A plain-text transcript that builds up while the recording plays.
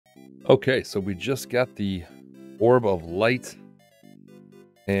Okay, so we just got the Orb of Light.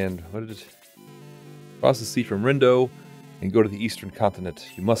 And what did it... Cross the sea from Rindo and go to the eastern continent.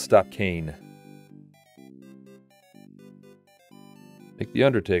 You must stop Kane. Make the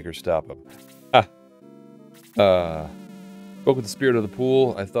Undertaker stop him. Ah. Spoke with the spirit of the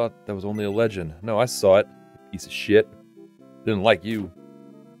pool. I thought that was only a legend. No, I saw it. You piece of shit. Didn't like you.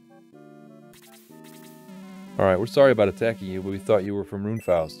 Alright, we're sorry about attacking you, but we thought you were from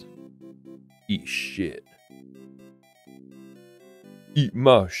Runefaust. Eat shit. Eat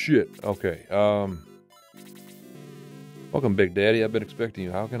my shit. Okay, welcome, Big Daddy. I've been expecting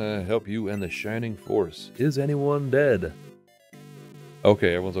you. How can I help you and the Shining Force? Is anyone dead?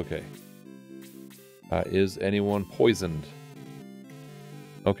 Okay, everyone's okay. Is anyone poisoned?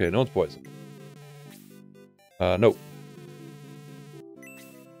 Okay, no one's poisoned. Nope.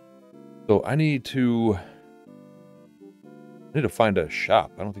 So I need to find a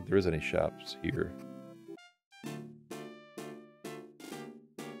shop. I don't think there is any shops here.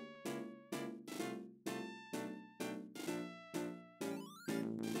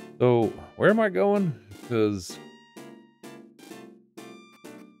 So, where am I going? Because...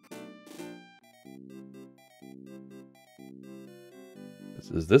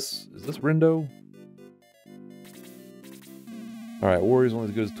 Is this Rindo? Alright, warrior's only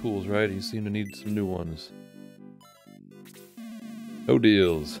as good as tools, right? You seem to need some new ones. No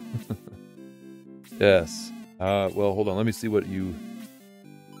deals. Yes. Well, hold on. Let me see what you...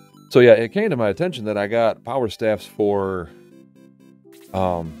 So yeah, it came to my attention that I got power staffs for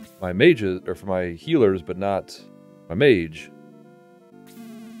my mages, or for my healers, but not my mage.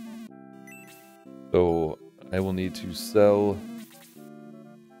 So I will need to sell...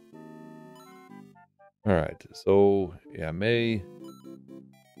 Alright, so yeah, May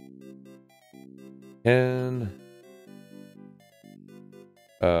can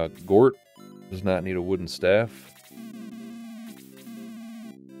Gort does not need a wooden staff.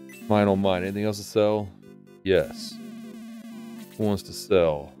 Mine on mine. Anything else to sell? Yes. Who wants to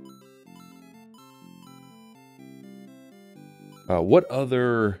sell? What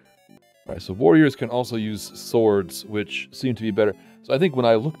other... Alright, so warriors can also use swords, which seem to be better. So I think when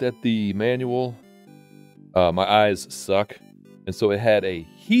I looked at the manual, my eyes suck. And so it had a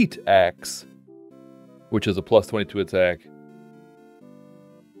heat axe, which is a plus 22 attack.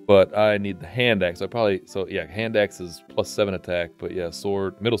 But I need the hand axe. So yeah, hand axe is plus 7 attack. But yeah,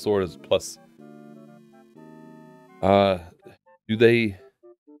 middle sword is plus... do they...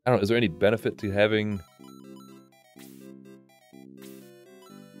 I don't know, is there any benefit to having...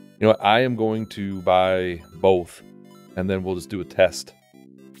 You know what, I am going to buy both, and then we'll just do a test.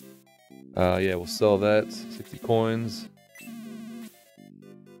 Yeah, we'll sell that. 60 coins.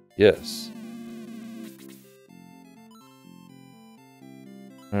 Yes.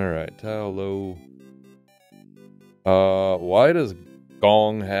 Alright, how low? Why does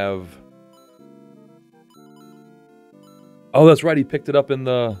Gong have... Oh, that's right, he picked it up in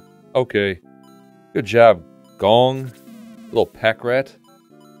the... Okay. Good job, Gong. Little pack rat.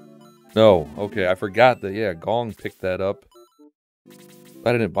 No, okay, I forgot that, yeah, Gong picked that up.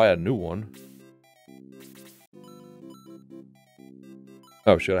 I didn't buy a new one.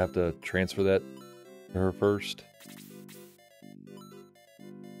 Oh, should I have to transfer that to her first?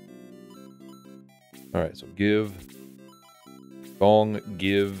 Alright, so give. Gong,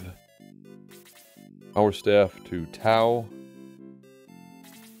 give. Power staff to Tao.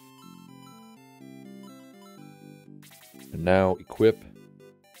 And now equip.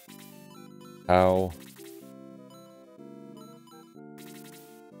 Tao.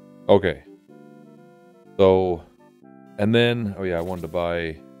 Okay. So, and then, oh yeah, I wanted to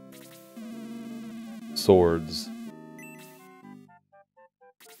buy swords.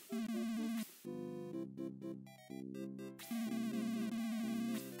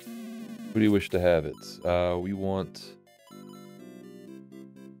 Who do you wish to have it? We want...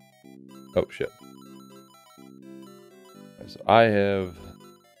 Oh, shit. Right, so I have...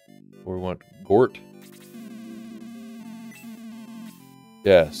 Or we want Gort.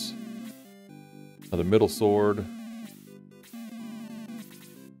 Yes. Another middle sword.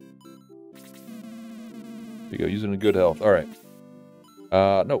 There you go, using a good health. Alright.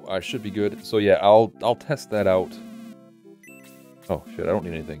 No, I should be good. So yeah, I'll test that out. Oh shit, I don't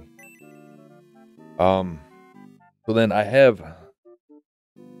need anything. So then I have...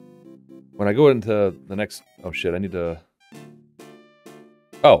 When I go into the next... Oh shit, I need to...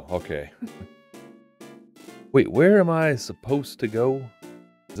 Oh, okay. Wait, where am I supposed to go?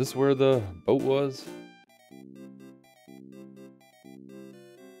 Is this where the boat was?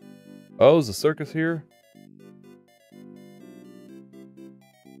 Oh, is the circus here?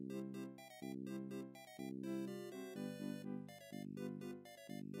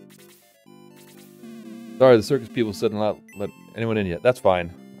 Sorry, the circus people said not let anyone in yet. That's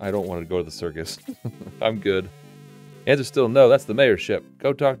fine. I don't want to go to the circus. I'm good. Answer still no. That's the mayor's ship.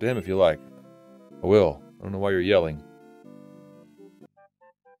 Go talk to him if you like. I will. I don't know why you're yelling.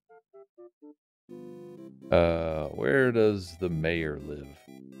 Where does the mayor live?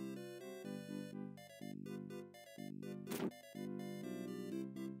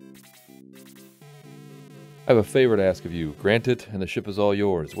 I have a favor to ask of you. Grant it, and the ship is all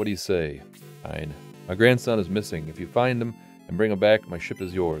yours. What do you say? Fine. My grandson is missing. If you find him and bring him back, my ship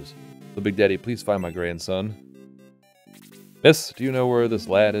is yours. So, Big Daddy, please find my grandson. Miss, do you know where this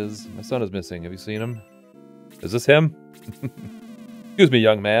lad is? My son is missing. Have you seen him? Is this him? Excuse me,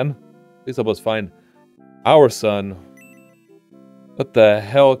 young man. Please help us find our son. What the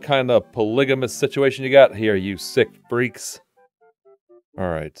hell kind of polygamous situation you got here, you sick freaks?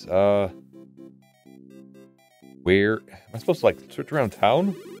 Alright, where? Am I supposed to, like, search around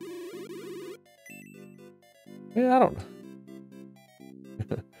town? Yeah, I don't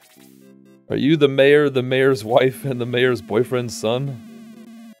know. Are you the mayor, the mayor's wife, and the mayor's boyfriend's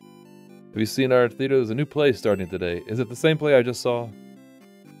son? Have you seen our theater? There's a new play starting today. Is it the same play I just saw?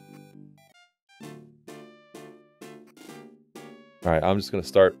 Alright, I'm just going to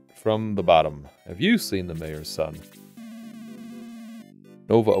start from the bottom. Have you seen the mayor's son?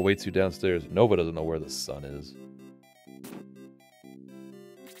 Nova awaits you downstairs. Nova doesn't know where the son is.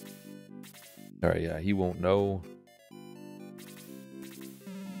 Alright, yeah, he won't know.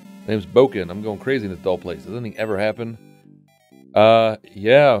 Name's Boken. I'm going crazy in this dull place. Does anything ever happen?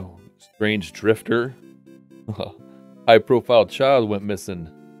 Yeah. Strange drifter. High-profile child went missing.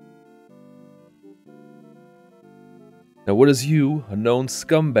 Now, what does you, a known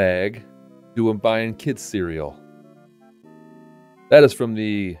scumbag, do when buying kids' cereal? That is from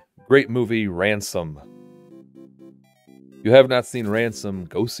the great movie Ransom. If you have not seen Ransom,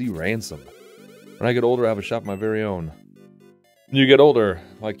 go see Ransom. When I get older, I have a shop of my very own. When you get older,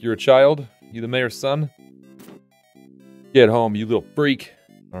 like you're a child, you the mayor's son? Get home, you little freak.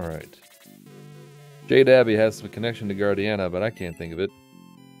 Alright. Jade Abbey has some connection to Guardiana, but I can't think of it.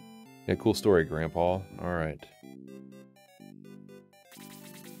 Yeah, cool story, Grandpa. Alright.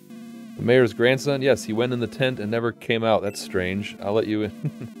 The mayor's grandson? Yes, he went in the tent and never came out. That's strange. I'll let you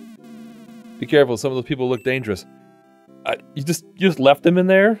in. Be careful, some of those people look dangerous. You just left them in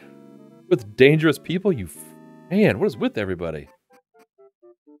there? With dangerous people? Man, what is with everybody?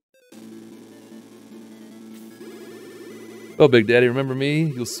 Well, Big Daddy, remember me?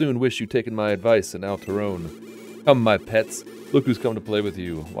 You'll soon wish you'd taken my advice in Alterone. Come, my pets. Look who's come to play with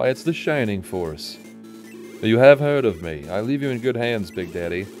you. Why, it's the Shining Force. You have heard of me. I leave you in good hands, Big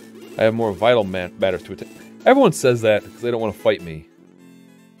Daddy. I have more vital matters to attend. Everyone says that because they don't want to fight me.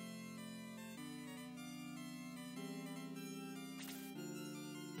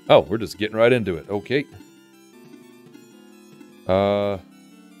 Oh, we're just getting right into it. Okay. I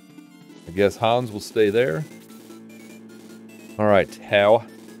guess Hans will stay there. Alright, how?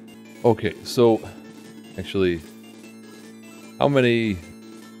 Okay, so, actually, how many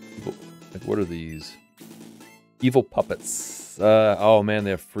people, like, what are these? Evil puppets. Oh man, they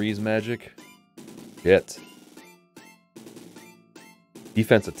have freeze magic. Shit.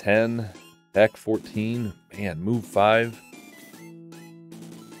 Defense of 10, attack 14, man, move 5.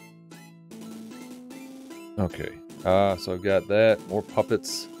 Okay, so I've got that, more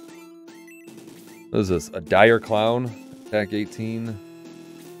puppets. What is this, a dire clown? Attack 18.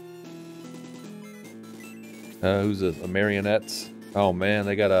 Who's this? A marionette. Oh man,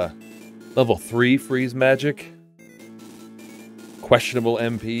 they got a level 3 freeze magic. Questionable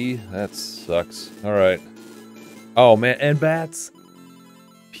MP. That sucks. Alright. Oh man, and bats.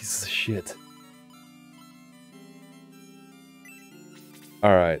 Pieces of shit.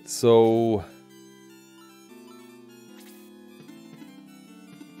 Alright, so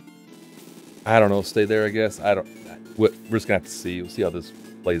I don't know, stay there I guess. We're just gonna have to see. We'll see how this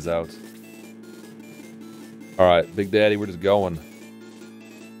plays out. Alright, Big Daddy, we're just going.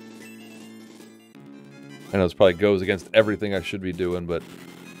 I know this probably goes against everything I should be doing, but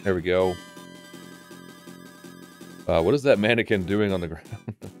there we go. What is that mannequin doing on the ground?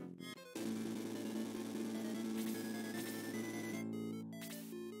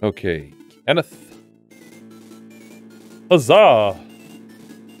 Okay, Kenneth. Huzzah!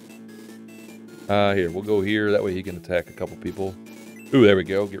 Here, we'll go here. That way he can attack a couple people. Ooh, there we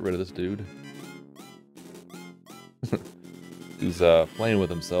go. Get rid of this dude. Who's playing with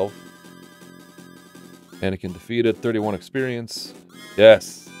himself. Anakin defeated. 31 experience.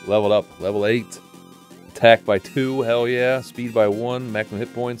 Yes. Leveled up. Level 8. Attack by 2. Hell yeah. Speed by 1. Maximum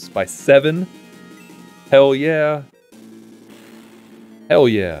hit points by 7. Hell yeah. Hell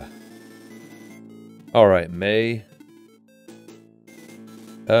yeah. All right, May.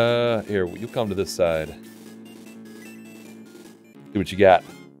 Here, you come to this side. See what you got.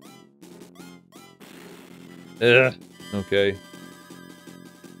 Okay.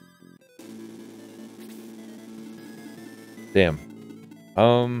 Damn.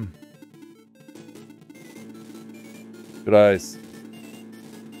 Should I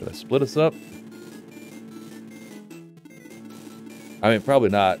split us up? I mean, probably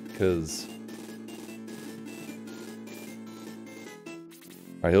not, because...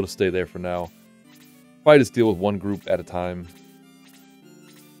 Alright, he'll just stay there for now. Probably just deal with one group at a time.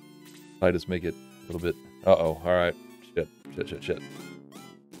 Probably just make it a little bit... Uh-oh, alright. Shit.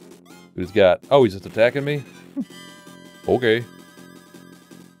 Who's got... Oh, he's just attacking me? Okay.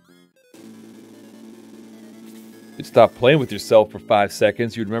 You'd stop playing with yourself for 5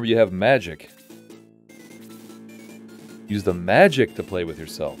 seconds, you'd remember you have magic. Use the magic to play with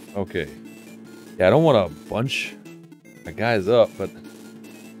yourself. Okay. Yeah, I don't want to bunch my guys up, but...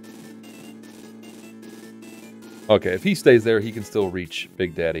 Okay, if he stays there, he can still reach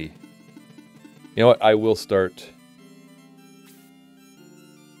Big Daddy. You know what? I will start...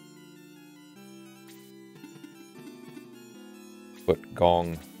 Put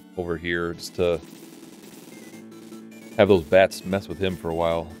Gong over here just to have those bats mess with him for a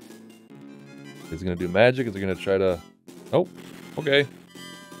while. Is he going to do magic? Is he going to try to... Oh, okay.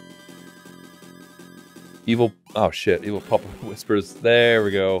 Evil... Oh, shit. Evil Pup Whispers. There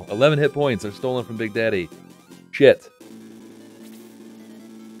we go. 11 hit points are stolen from Big Daddy. Shit.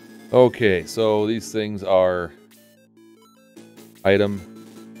 Okay, so these things are... Item.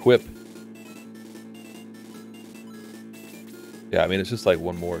 Equip. Yeah, I mean, it's just like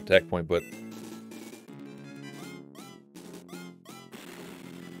one more attack point, but...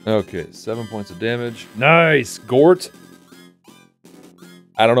 Okay, 7 points of damage. Nice! Gort!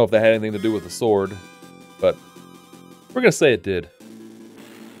 I don't know if that had anything to do with the sword, but we're gonna say it did.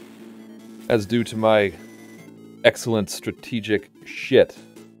 That's due to my excellent strategic shit.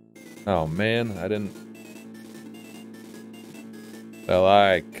 Oh man, I didn't... Well,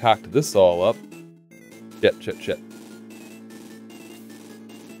 I cocked this all up. Shit.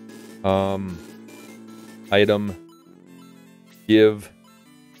 Item. Give.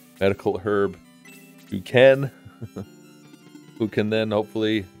 Medical herb. You can. Who can then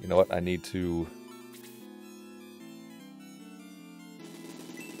hopefully... You know what? I need to...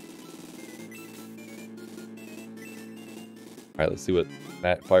 Alright, let's see what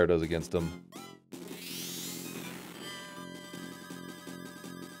that fire does against him.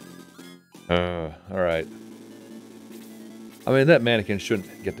 Alright. I mean, that mannequin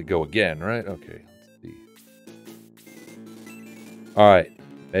shouldn't get to go again, right? Okay, let's see. Alright.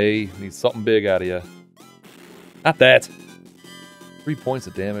 Hey, need something big out of you. Not that! 3 points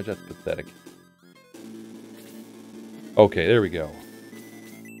of damage, that's pathetic. Okay, there we go.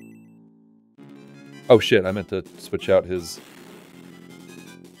 Oh shit, I meant to switch out his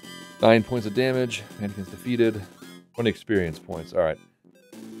 9 points of damage. Mannequin's defeated. 20 experience points, alright.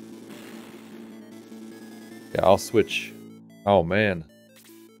 Yeah, I'll switch. Oh man.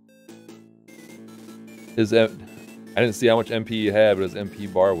 I didn't see how much MP he had, but his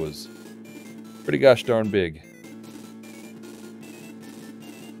MP bar was pretty gosh darn big.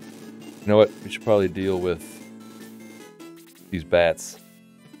 You know what? We should probably deal with these bats.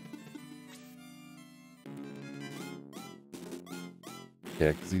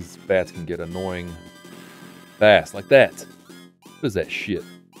 Yeah, because these bats can get annoying fast, like that. What is that shit?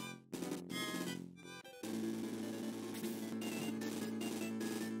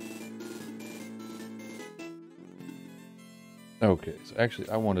 Okay, so actually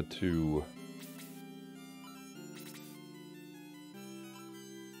I wanted to...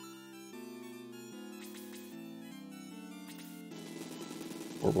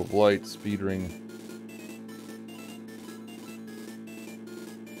 Orb of Light, Speed Ring.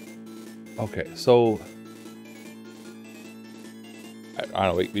 Okay, so... I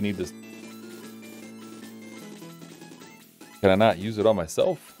don't know, we need this... Can I not use it on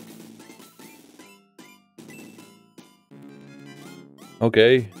myself?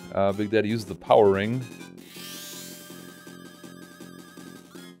 Okay, Big Daddy uses the power ring.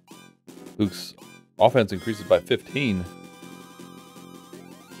 Luke's offense increases by 15.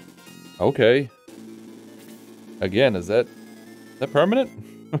 Okay. Again, is that permanent?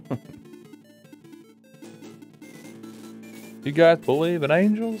 You guys believe in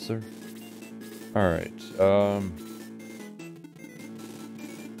angels, or? Alright,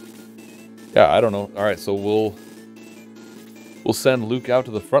 yeah, I don't know. Alright, so we'll send Luke out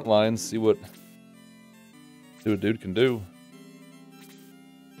to the front lines, see what dude can do.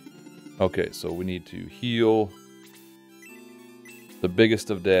 Okay, so we need to heal the biggest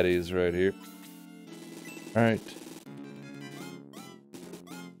of daddies right here. Alright.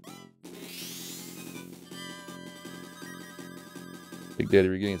 Big Daddy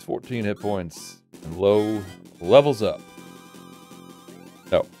regains 14 hit points. And low levels up.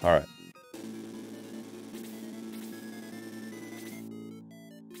 Oh, alright.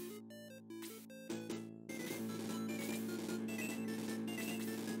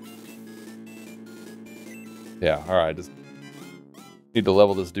 Yeah, alright. Just need to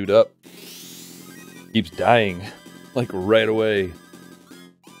level this dude up. Keeps dying. Like right away.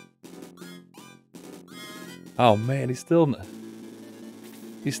 Oh man, he's still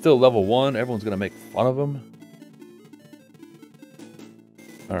level 1. Everyone's gonna make fun of him.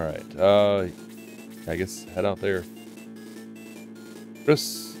 Alright, I guess head out there.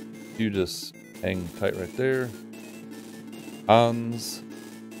 Chris, you just hang tight right there. Hans.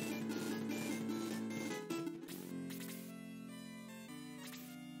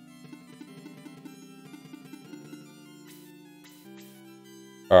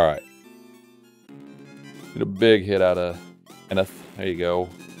 Alright. Get a big hit out of Kenneth. There you go.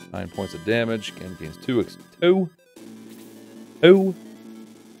 9 points of damage. Again, gains 2.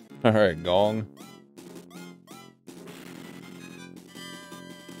 Alright, Gong.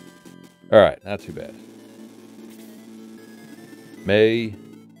 Alright, not too bad. May.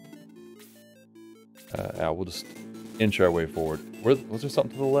 We'll just inch our way forward. Was there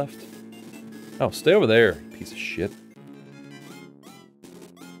something to the left? Oh, stay over there, piece of shit.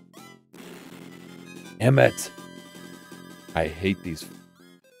 Damn it. I hate these.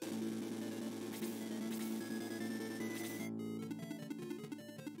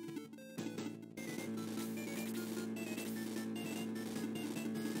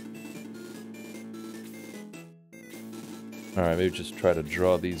 Alright, maybe just try to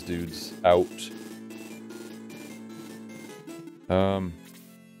draw these dudes out.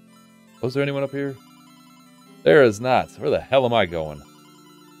 Was there anyone up here? There is not. Where the hell am I going?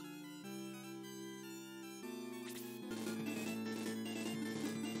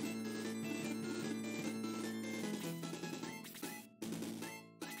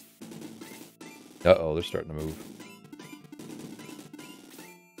 Uh-oh, they're starting to move.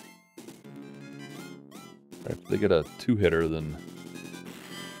 Right, if they get a 2-hitter, then...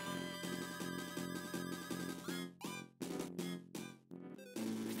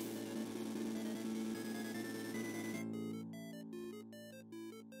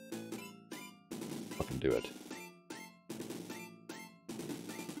 fucking do it.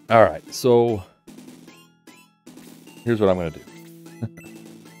 Alright, so... here's what I'm going to do.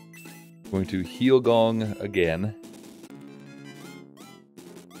 Going to heal Gong again.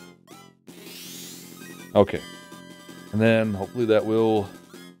 Okay. And then hopefully that will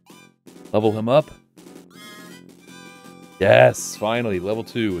level him up. Yes, finally, level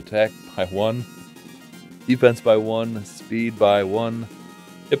 2. Attack by 1. Defense by 1. Speed by 1.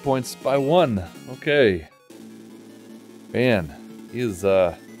 Hit points by 1. Okay. Man, he's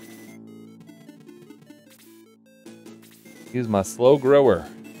my slow grower.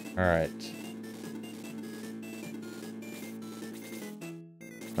 Alright.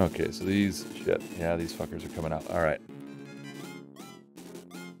 Okay, so these... shit. Yeah, these fuckers are coming out. Alright.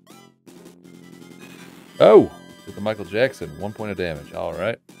 Oh! Hit the Michael Jackson. 1 point of damage.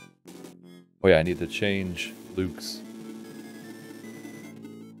 Alright. Oh yeah, I need to change Luke's.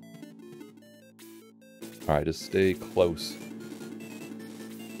 Alright, just stay close.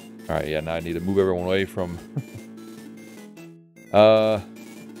 Alright, yeah, now I need to move everyone away from...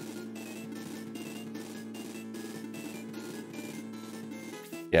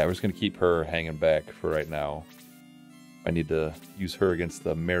 yeah, we're just going to keep her hanging back for right now. I need to use her against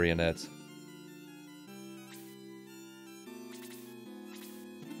the marionette.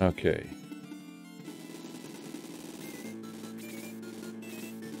 Okay.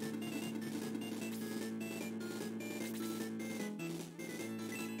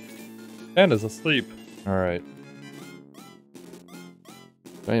 Anna's asleep. Alright.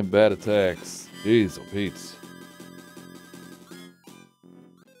 Playing bad attacks. Jeez, oh Pete's.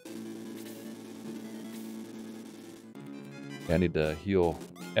 I need to heal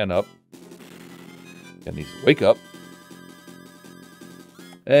Ken up. Ken needs to wake up.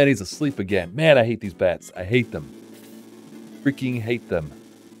 And he's asleep again. Man, I hate these bats. I hate them. Freaking hate them.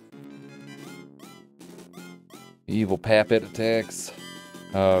 Evil Pappet attacks.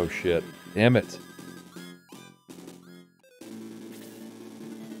 Oh, shit. Damn it.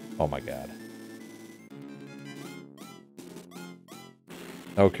 Oh, my God.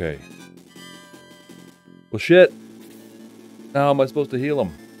 Okay. Well, shit. How am I supposed to heal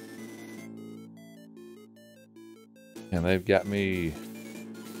him? And they've got me.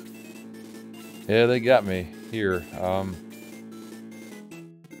 Yeah, they got me here.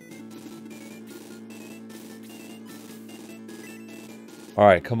 All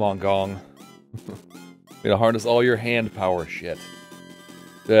right, come on, Gong. Gonna harness all your hand power shit.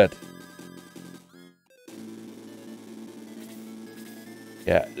 Good.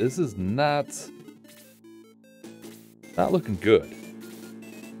 Yeah, this is not looking good.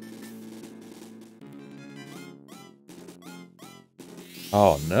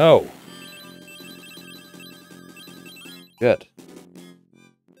 Oh no. Good.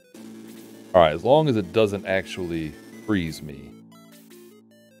 Alright, as long as it doesn't actually freeze me.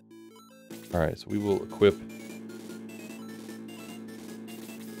 Alright, so we will equip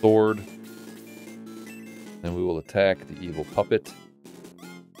sword. And we will attack the evil puppet.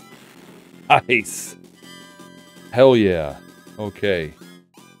 Nice! Hell yeah. Okay.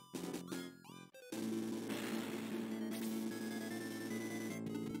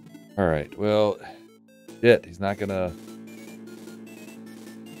 Alright, well, shit, he's not gonna...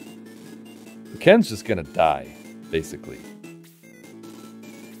 Ken's just gonna die, basically.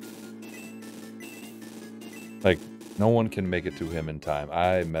 Like, no one can make it to him in time.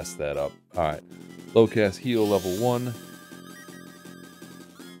 I messed that up. Alright. Low cast heal level 1.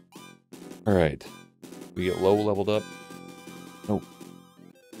 Alright. We get low leveled up. Nope.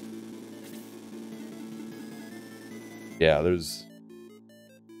 Yeah, there's...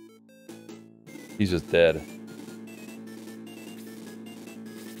 He's just dead.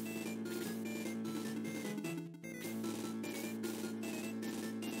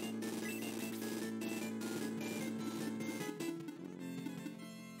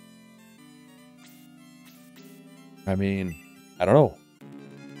 I mean, I don't know.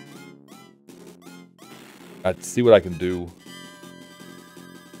 I'd see what I can do.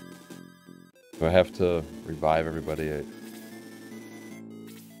 Do I have to revive everybody?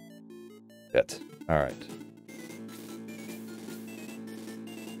 Yet. Alright.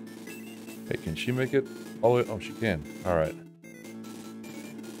 Hey, can she make it all the way? Oh, she can. Alright.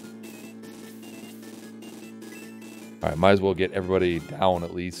 Alright, might as well get everybody down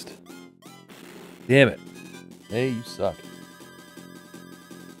at least. Damn it. Hey, you suck.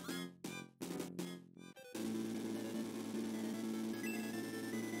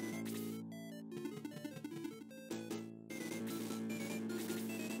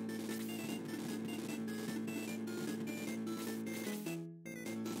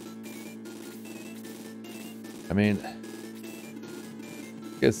 I mean,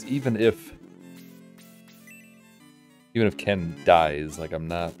 I guess even if Ken dies, like I'm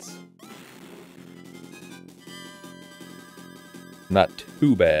not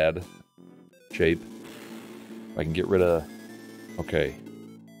too bad shape. I can get rid of... Okay.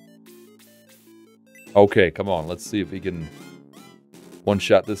 Okay, come on. Let's see if we can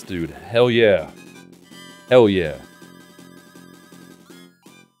one-shot this dude. Hell yeah. Hell yeah.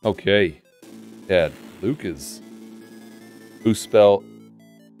 Okay. Yeah, Luke is... Boost spell.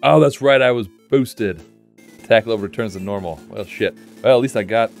 Oh, that's right. I was boosted. Attack level returns to normal. Well, shit. Well, at least I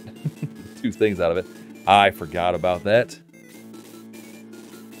got 2 things out of it. I forgot about that.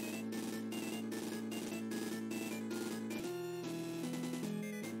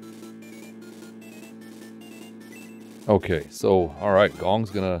 Okay, so, alright, Gong's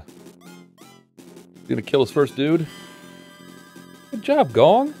gonna kill his first dude. Good job,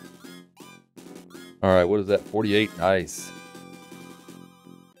 Gong. Alright, what is that? 48, nice.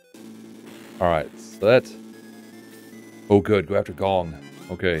 Alright, so that's... Oh good, go after Gong.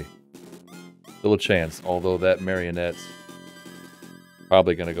 Okay. Still a chance, although that marionette's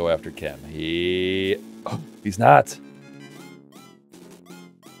probably gonna go after Ken. Oh, he's not.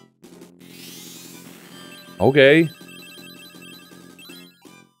 Okay.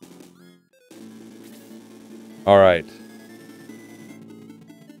 Alright.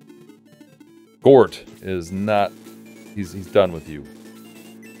 Gort is not... He's done with you.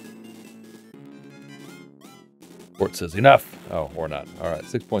 Gort says enough. Oh, or not. Alright,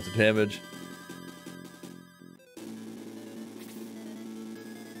 6 points of damage.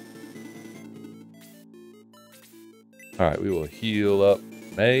 Alright, we will heal up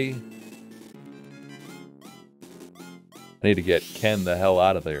May. I need to get Ken the hell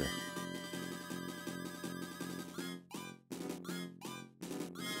out of there.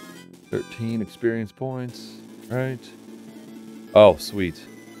 $13 experience points, right? Oh, sweet.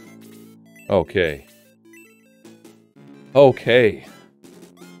 Okay. Okay.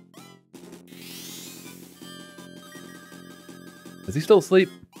 Is he still asleep?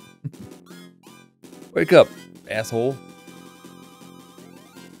 Wake up, asshole.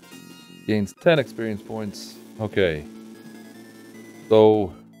 Gains 10 experience points. Okay.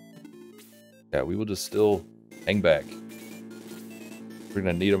 So, yeah, we will just still hang back. We're going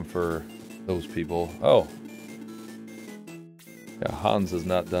to need them for those people. Oh. Yeah, Hans has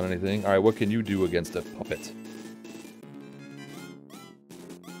not done anything. All right, what can you do against a puppet?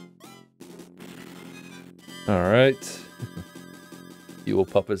 All right. Evil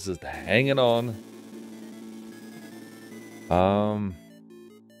puppet's just hanging on.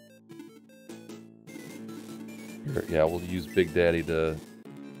 Yeah, we'll use Big Daddy to...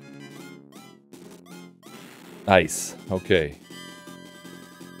 Nice. Okay.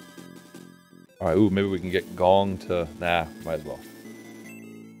 Alright, ooh, maybe we can get Gong to... Nah, might as well.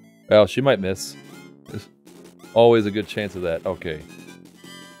 Well, she might miss. There's always a good chance of that. Okay.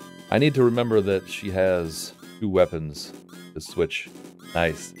 I need to remember that she has 2 weapons to switch.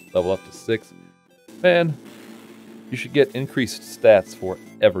 Nice. Level up to 6. Man, you should get increased stats for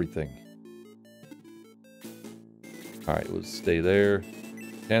everything. Alright, we'll stay there.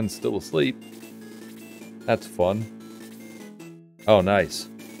 And still asleep. That's fun. Oh, nice.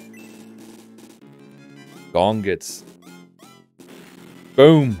 Gong gets...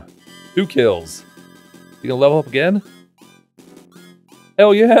 Boom! 2 kills. You gonna level up again?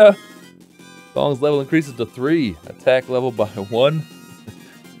 Hell yeah! Gong's level increases to 3. Attack level by 1.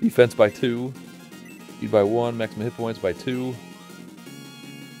 Defense by 2. Speed by 1. Maximum hit points by 2.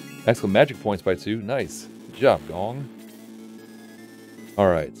 Maximum magic points by 2. Nice. Good job, Gong.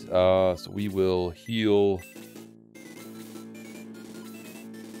 Alright, so we will heal...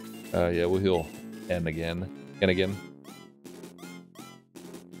 yeah, we'll heal Ken again.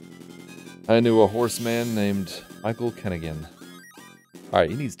 I knew a horseman named Michael Kennigan. Alright,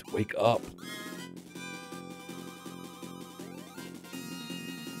 he needs to wake up.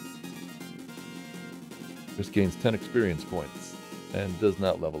 Just gains 10 experience points. And does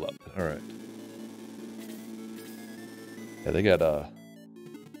not level up. Alright. Yeah, they got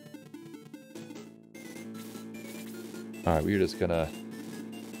Alright, we're just gonna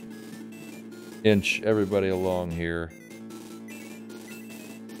inch everybody along here.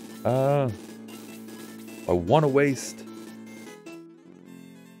 I want to waste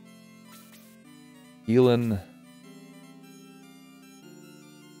healing.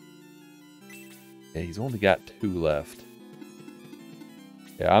 Yeah, he's only got 2 left.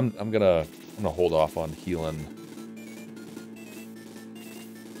 Yeah, I'm gonna hold off on healing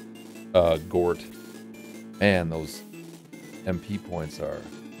Gort. Man, those MP points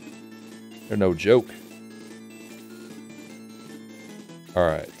they're no joke.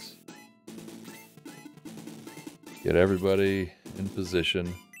 Alright. Get everybody in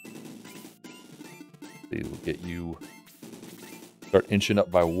position. See, we'll get you... Start inching up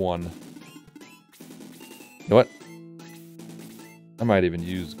by 1. You know what? I might even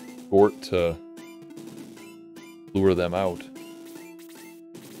use Gort to lure them out.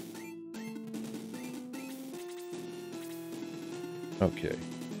 Okay.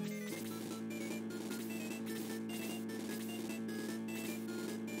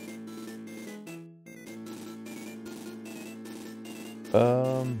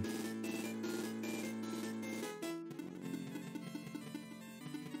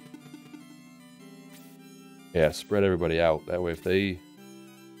 Yeah, spread everybody out. That way if they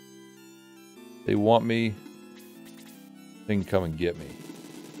want me, they can come and get me.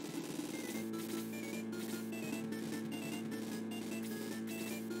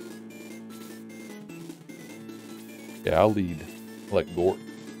 Yeah, I'll lead. I'll let Gort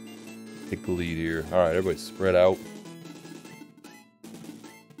take the lead here. Alright, everybody spread out.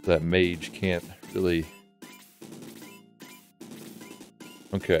 That mage can't really...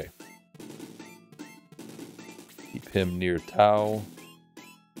 Okay. Keep him near Tau.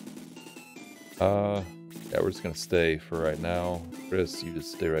 Yeah, we're just gonna stay for right now. Chris, you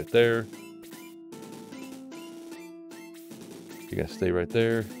just stay right there. You gotta stay right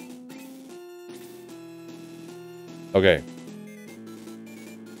there. Okay.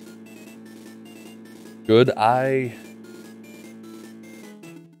 Good. I'm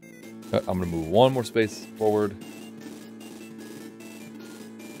gonna move 1 more space forward.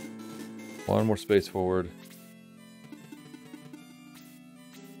 1 more space forward.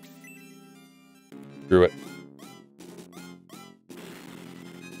 Screw it.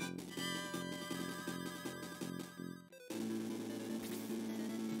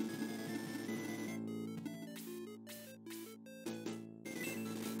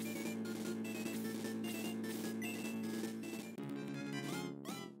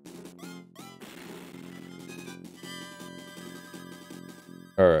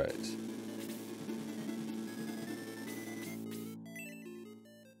 All right.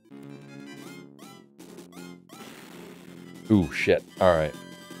 Ooh, shit. All right.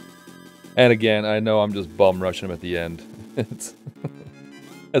 And again, I know I'm just bum rushing him at the end.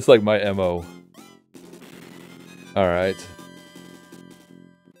 That's like my MO. All right.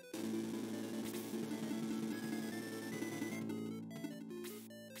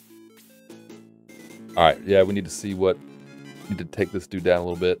 All right. Yeah, we need to see what... Need to take this dude down a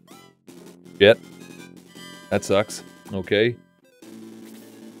little bit. Shit. That sucks. Okay.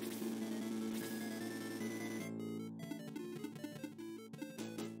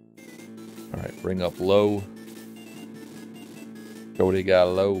 Alright, bring up low. Cody got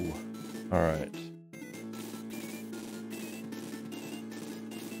low. Alright.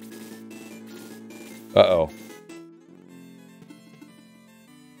 Uh-oh.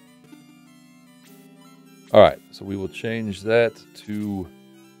 Alright, so we will change that to...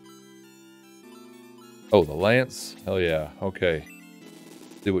 Oh, the lance? Hell yeah. Okay.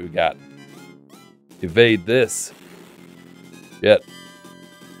 See what we got. Evade this. Yet.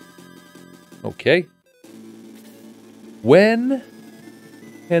 Okay. When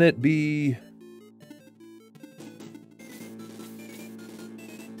can it be...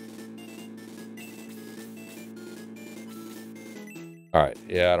 Alright,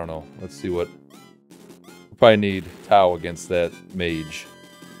 yeah, I don't know. Let's see what... We'll probably need Tau against that mage.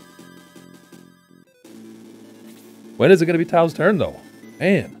 When is it going to be Tau's turn, though?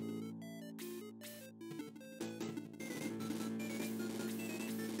 Man.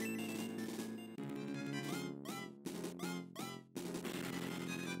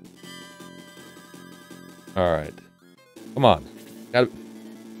 All right. Come on. Gotta...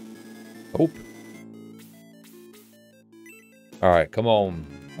 Hope. All right, come on.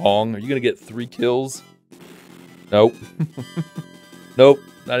 Ong, are you going to get 3 kills? Nope. Nope,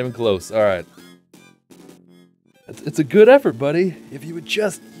 not even close. All right. It's a good effort, buddy. If you would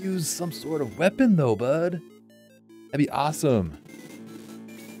just use some sort of weapon, though, bud. That'd be awesome.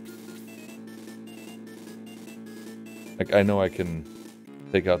 Like, I know I can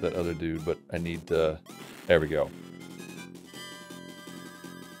take out that other dude, but I need to... There we go.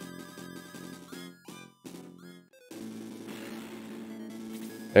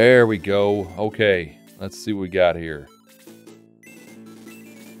 There we go. Okay, let's see what we got here.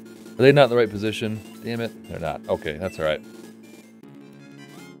 Are they not in the right position? Damn it, they're not. Okay, that's all right.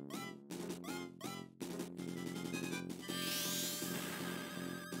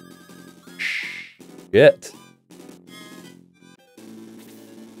 Shit.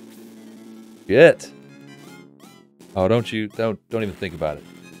 Shit. Oh, don't even think about it.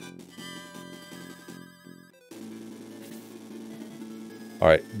 All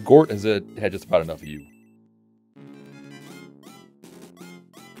right, Gort has had just about enough of you.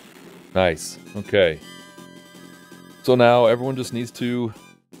 Nice. Okay. So now everyone just needs to...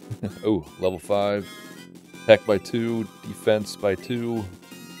 oh, level 5. Attack by 2. Defense by 2.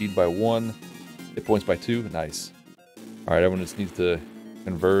 Speed by 1. Hit points by 2. Nice. Alright, everyone just needs to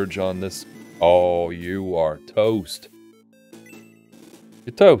converge on this. Oh, you are toast.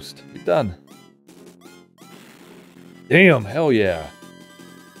 You're toast. You're done. Damn, hell yeah.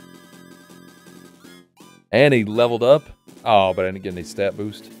 And he leveled up. Oh, but I didn't get any stat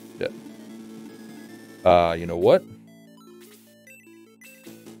boost. You know what?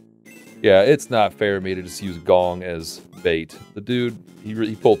 Yeah, it's not fair of me to just use Gong as bait. The dude,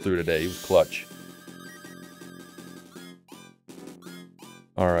 he pulled through today. He was clutch.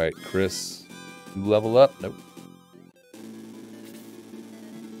 Alright, Chris. You level up? Nope.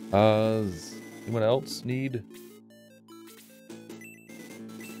 Anyone else need?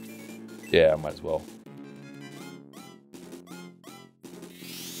 Yeah, might as well.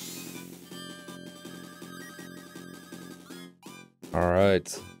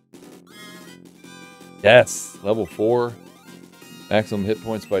 Alright. Yes, level 4. Maximum hit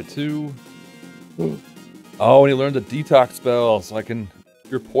points by 2. Oh, and he learned the detox spell, so I can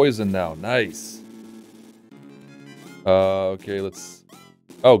cure poison now. Nice. Okay, let's...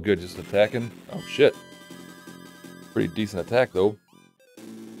 Oh, good, just attacking. Oh, shit. Pretty decent attack, though.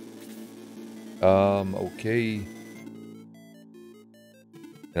 Okay. You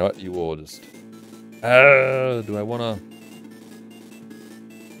know what? You will just... do I want to...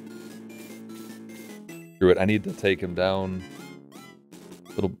 Screw it. I need to take him down a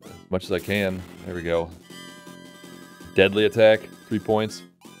little, as much as I can. There we go. Deadly attack. 3 points.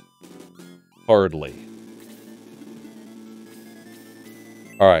 Hardly.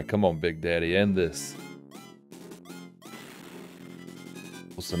 Alright, come on, Big Daddy. End this.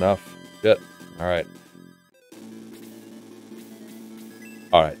 Close enough. Good. Alright.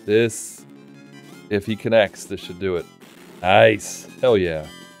 Alright, this... If he connects, this should do it. Nice. Hell yeah.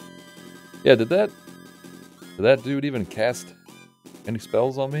 Yeah, did Did that dude even cast any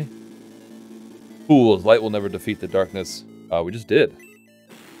spells on me? Fools, light will never defeat the darkness. We just did.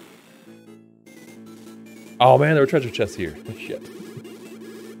 Oh man, there were treasure chests here. Oh, shit.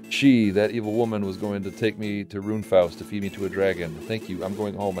 That evil woman, was going to take me to Runefaust to feed me to a dragon. Thank you, I'm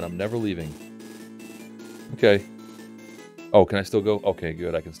going home and I'm never leaving. Okay. Oh, can I still go? Okay,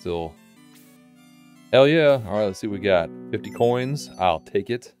 good, I can still... Hell yeah. Alright, let's see what we got. 50 coins. I'll take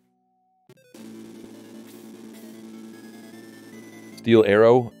it. Steel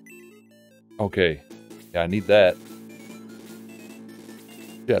arrow. Okay. Yeah, I need that.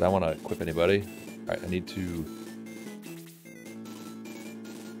 Shit, I don't want to equip anybody. Alright, I need to...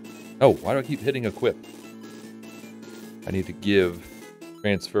 Oh, why do I keep hitting equip? I need to give...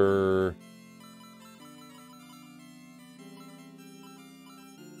 Transfer...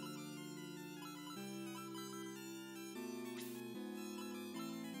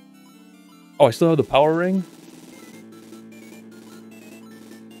 Oh, I still have the power ring?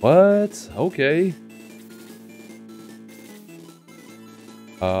 What? Okay.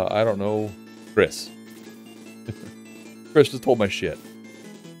 I don't know. Chris. Chris just told my shit.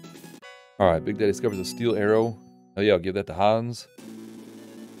 Alright, Big Daddy discovers a steel arrow. Oh yeah, I'll give that to Hans.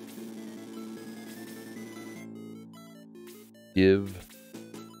 Give.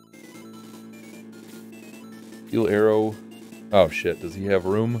 Steel arrow. Oh shit, does he have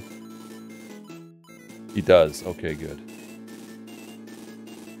room? He does. Okay, good.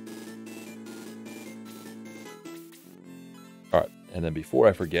 Alright, and then before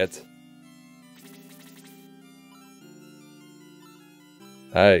I forget...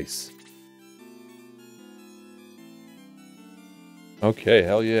 Nice. Okay,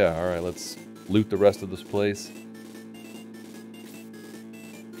 hell yeah. Alright, let's loot the rest of this place.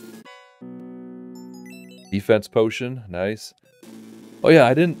 Defense potion, nice. Oh yeah,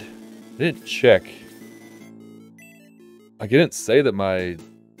 I didn't check. I didn't say that my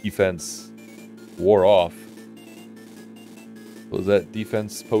defense wore off. Was that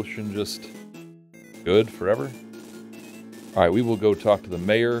defense potion just good forever? Alright, we will go talk to the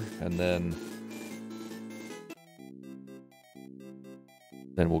mayor, and then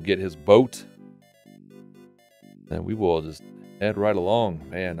we'll get his boat. And we will just head right along.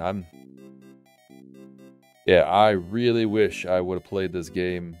 Man, yeah, I really wish I would have played this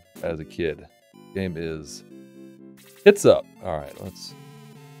game as a kid. Game is... It's up. Alright, let's...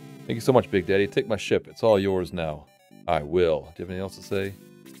 Thank you so much, Big Daddy. Take my ship. It's all yours now. I will. Do you have anything else to say?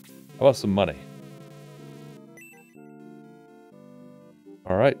 How about some money?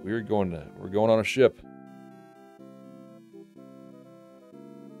 Alright, we're going on a ship.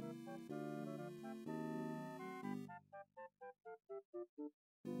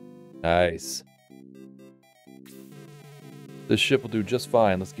 Nice. This ship will do just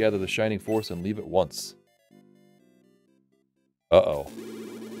fine. Let's gather the Shining Force and leave at once. Uh-oh.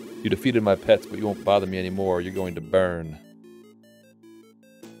 You defeated my pets, but you won't bother me anymore. You're going to burn.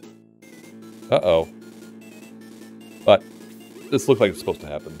 Uh-oh. But this looked like it's supposed to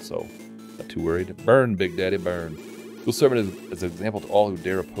happen, so not too worried. Burn, Big Daddy, burn. You'll serve it as an example to all who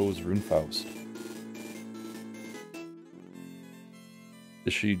dare oppose Runefaust.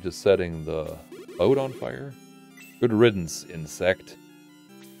 Is she just setting the boat on fire? Good riddance, insect.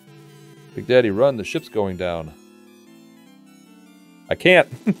 Big Daddy, run. The ship's going down. I can't.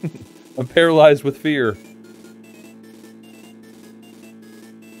 I'm paralyzed with fear.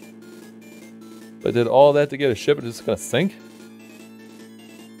 But did all that to get a ship and it's just gonna sink?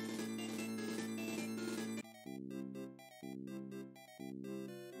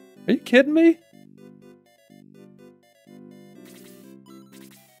 Are you kidding me?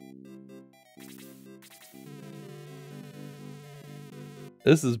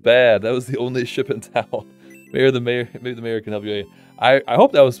 This is bad. That was the only ship in town. Maybe the mayor can help you. I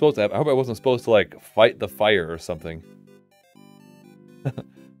hope that was supposed to happen. I hope I wasn't supposed to, like, fight the fire or something.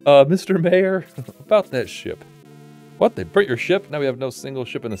 Mr. Mayor, about that ship. What? They burnt your ship? Now we have no single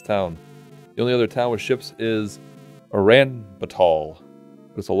ship in this town. The only other town with ships is Ulaanbaatar.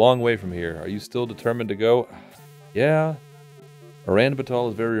 But it's a long way from here. Are you still determined to go? Yeah. Ulaanbaatar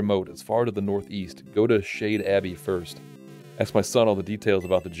is very remote. It's far to the northeast. Go to Shade Abbey first. Ask my son all the details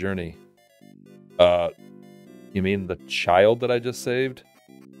about the journey. You mean the child that I just saved?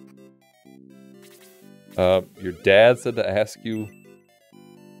 Your dad said to ask you...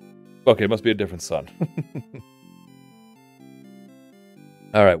 Okay, it must be a different son.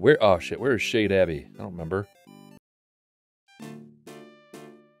 Alright, oh shit, where is Shade Abbey? I don't remember.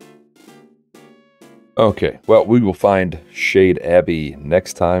 Okay, well, we will find Shade Abbey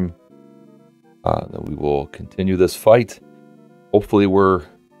next time. Then we will continue this fight. Hopefully we're...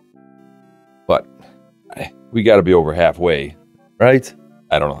 What? we got to be over halfway, right?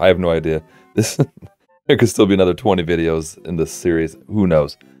 I don't know. I have no idea. This there could still be another 20 videos in this series. Who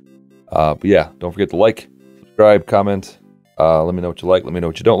knows? But yeah, don't forget to like, subscribe, comment. Let me know what you like. Let me know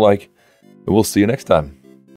what you don't like. And we'll see you next time.